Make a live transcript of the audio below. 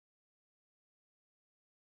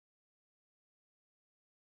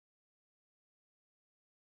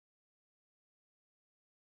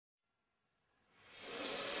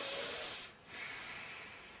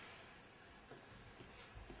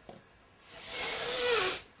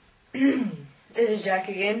This is Jack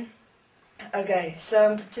again. Okay, so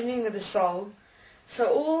I'm continuing with the soul. So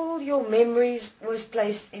all your memories was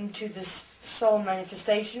placed into this soul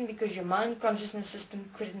manifestation because your mind consciousness system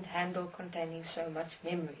couldn't handle containing so much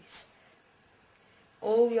memories.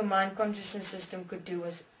 All your mind consciousness system could do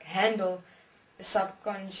was handle the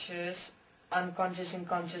subconscious, unconscious and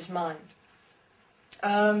conscious mind.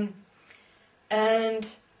 And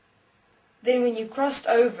then when you crossed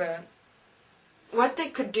over, what they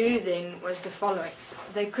could do then was the following.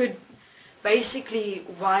 They could basically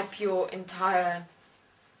wipe your entire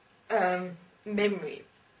memory.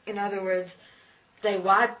 In other words, they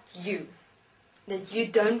wipe you. That you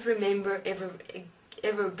don't remember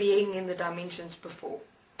ever being in the dimensions before.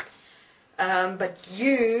 But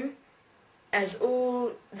you, as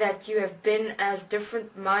all that you have been as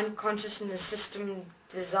different mind consciousness system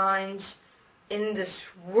designs in this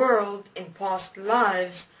world in past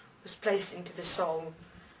lives, was placed into the soul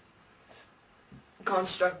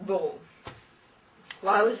construct ball.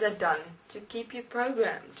 Why was that done? To keep you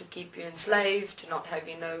programmed, to keep you enslaved, to not have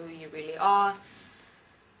you know who you really are.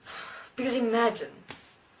 Because imagine,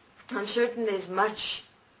 I'm certain there's much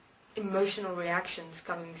emotional reactions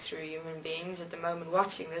coming through human beings at the moment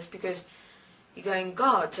watching this, because you're going,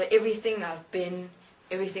 God, so everything I've been,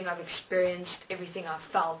 everything I've experienced, everything I've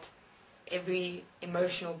felt, every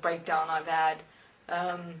emotional breakdown I've had,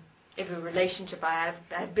 every relationship I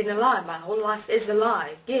have been a lie. My whole life is a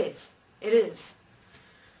lie. Yes, it is.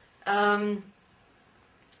 And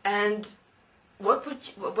what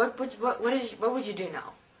would you do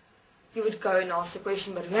now? You would go and ask the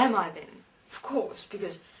question, but who am I then? Of course,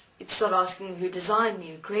 because you'd start asking who designed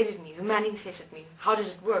me, who created me, who manifested me, how does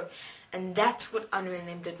it work? And that's what Anu and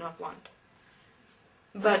them did not want.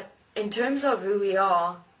 But in terms of who we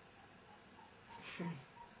are,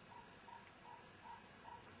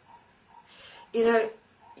 you know,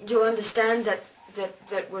 you'll understand that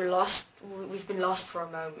we're lost. We've been lost for a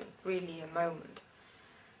moment, really a moment.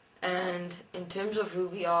 And in terms of who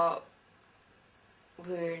we are,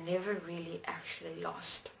 we're never really actually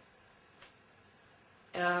lost.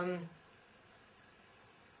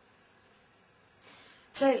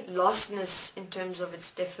 Say lostness in terms of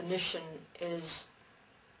its definition is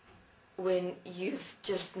when you've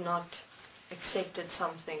just not accepted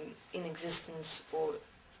something in existence or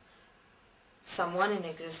someone in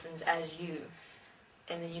existence as you,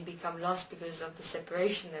 and then you become lost because of the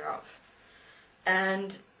separation thereof.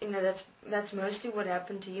 And you know that's mostly what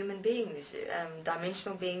happened to human beings,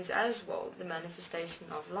 dimensional beings as well. The manifestation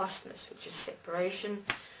of lostness, which is separation,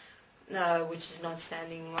 which is not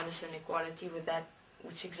standing in oneness and equality with that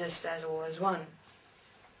which exists as all as one.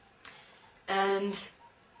 And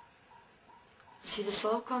see the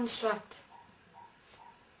soul construct.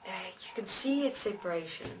 You can see its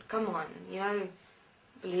separation. Come on, you know,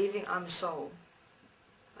 believing I'm a soul.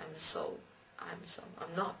 I'm a soul. I'm a soul.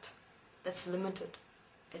 I'm not. That's limited.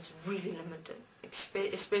 It's really limited,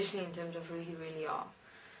 especially in terms of who you really are.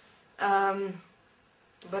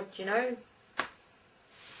 But you know.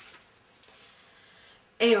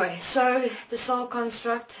 Anyway, so the soul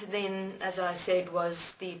construct then, as I said,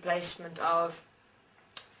 was the placement of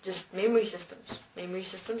just memory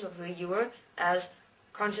systems of who you were as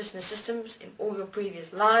consciousness systems in all your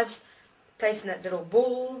previous lives, placed in that little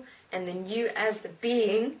ball, and then you as the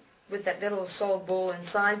being with that little soul ball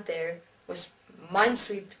inside there was mind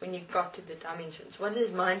swept when you got to the dimensions. What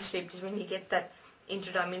is mind swept is when you get that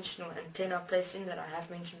interdimensional antenna placed in that I have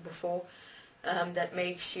mentioned before,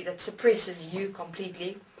 that suppresses you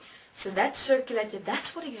completely. So that's circulated.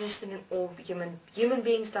 That's what existed in all human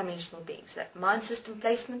beings, dimensional beings. That mind system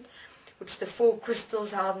placement, which the 4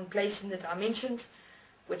 crystals held in place in the dimensions,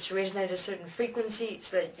 which resonate a certain frequency,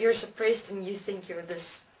 so that you're suppressed and you think you're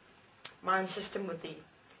this mind system with the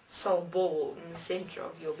soul ball in the center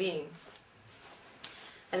of your being.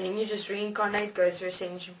 And then you just reincarnate, go through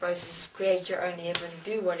ascension process, create your own heaven,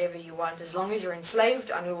 do whatever you want. As long as you're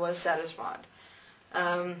enslaved, Anu was satisfied.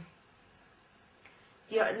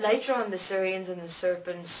 Later on, the Syrians and the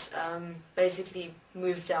serpents basically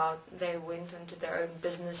moved out. They went into their own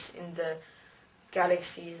business in the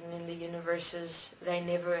galaxies and in the universes. They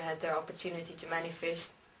never had their opportunity to manifest.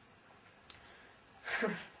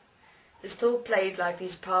 They still played like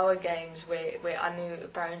these power games where Anu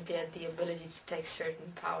apparently had the ability to take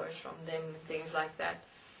certain powers from them and things like that.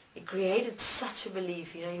 It created such a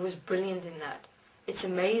belief, you know, he was brilliant in that. It's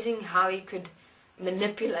amazing how he could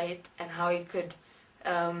manipulate and how he could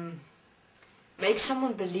make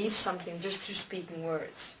someone believe something just through speaking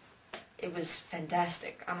words. It was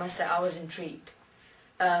fantastic. I must say I was intrigued.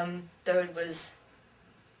 Though it was,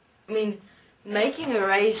 making a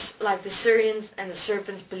race like the Syrians and the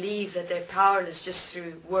serpents believe that they're powerless just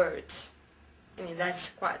through words. I mean, that's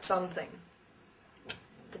quite something.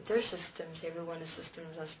 But they're systems. Everyone is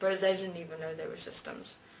systems. I suppose they didn't even know they were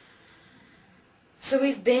systems. So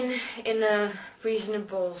we've been in a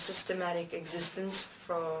reasonable systematic existence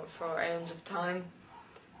for aeons of time.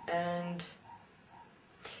 And,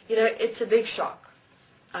 it's a big shock.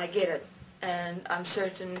 I get it. And I'm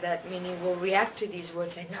certain that many will react to these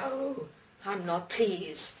words and say, no, I'm not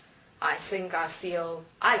pleased. I think, I feel,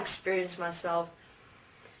 I experience myself.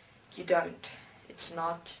 You don't. It's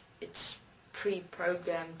not. It's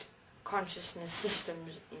pre-programmed consciousness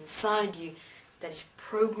systems inside you that is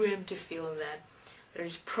programmed to feel that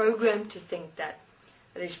is programmed to think that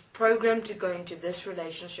is programmed to go into this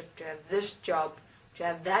relationship, to have this job, to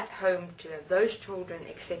have that home, to have those children,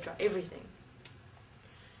 etc., everything.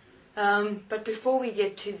 But before we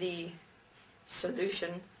get to the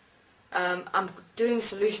solution, I'm doing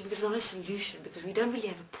solution because it's not a solution, because we don't really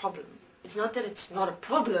have a problem. It's not that it's not a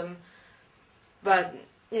problem, but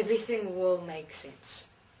everything will make sense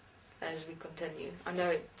as we continue. I know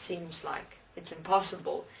it seems like it's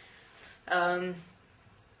impossible,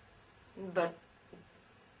 but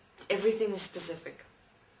everything is specific.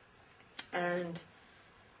 And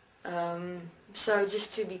so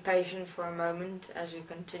just to be patient for a moment as we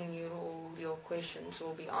continue, all your questions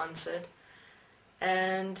will be answered.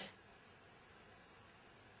 And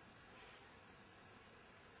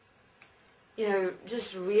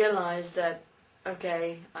just realize that,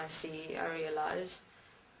 okay, I realize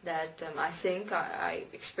that I think, I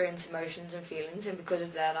experience emotions and feelings, and because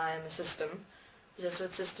of that I am a system. That's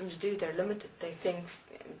what systems do. They're limited. They think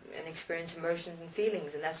and experience emotions and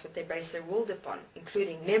feelings, and that's what they base their world upon,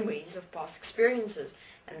 including memories of past experiences.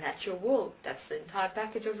 And that's your world. That's the entire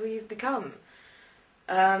package of who you've become.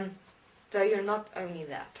 Though you're not only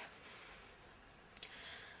that.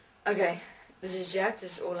 Okay, this is Jack.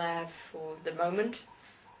 This is all I have for the moment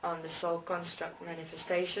on the soul construct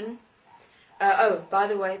manifestation. By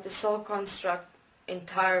the way, the soul construct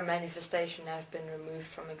entire manifestation has been removed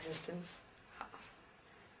from existence.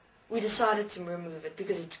 We decided to remove it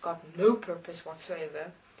because it's got no purpose whatsoever,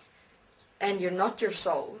 and you're not your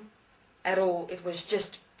soul at all. It was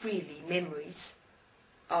just really memories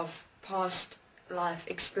of past life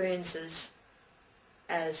experiences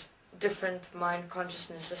as different mind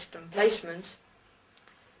consciousness system placements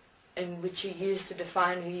in which you use to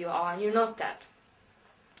define who you are, and you're not that.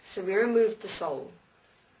 So we removed the soul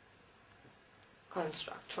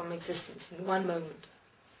construct from existence in one moment.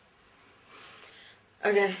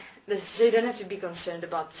 Okay, so you don't have to be concerned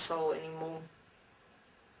about the soul anymore.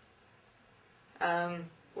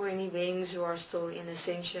 Or any beings who are still in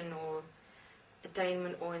ascension or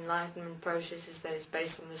attainment or enlightenment processes that is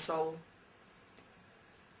based on the soul.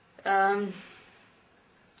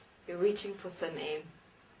 You're reaching for thin air.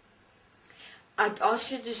 I'd ask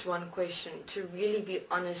you just one question, to really be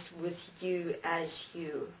honest with you as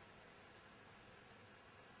you,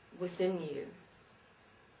 within you.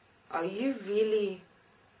 Are you really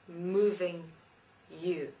moving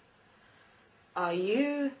you? Are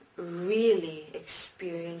you really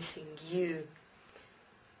experiencing you?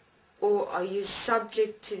 Or are you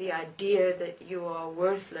subject to the idea that you are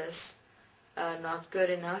worthless, not good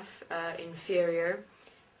enough, inferior,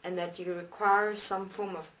 and that you require some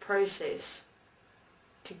form of process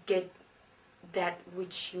to get that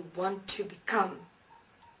which you want to become,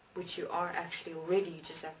 which you are actually already, you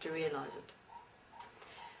just have to realize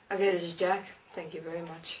it. Okay, this is Jack. Thank you very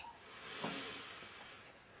much.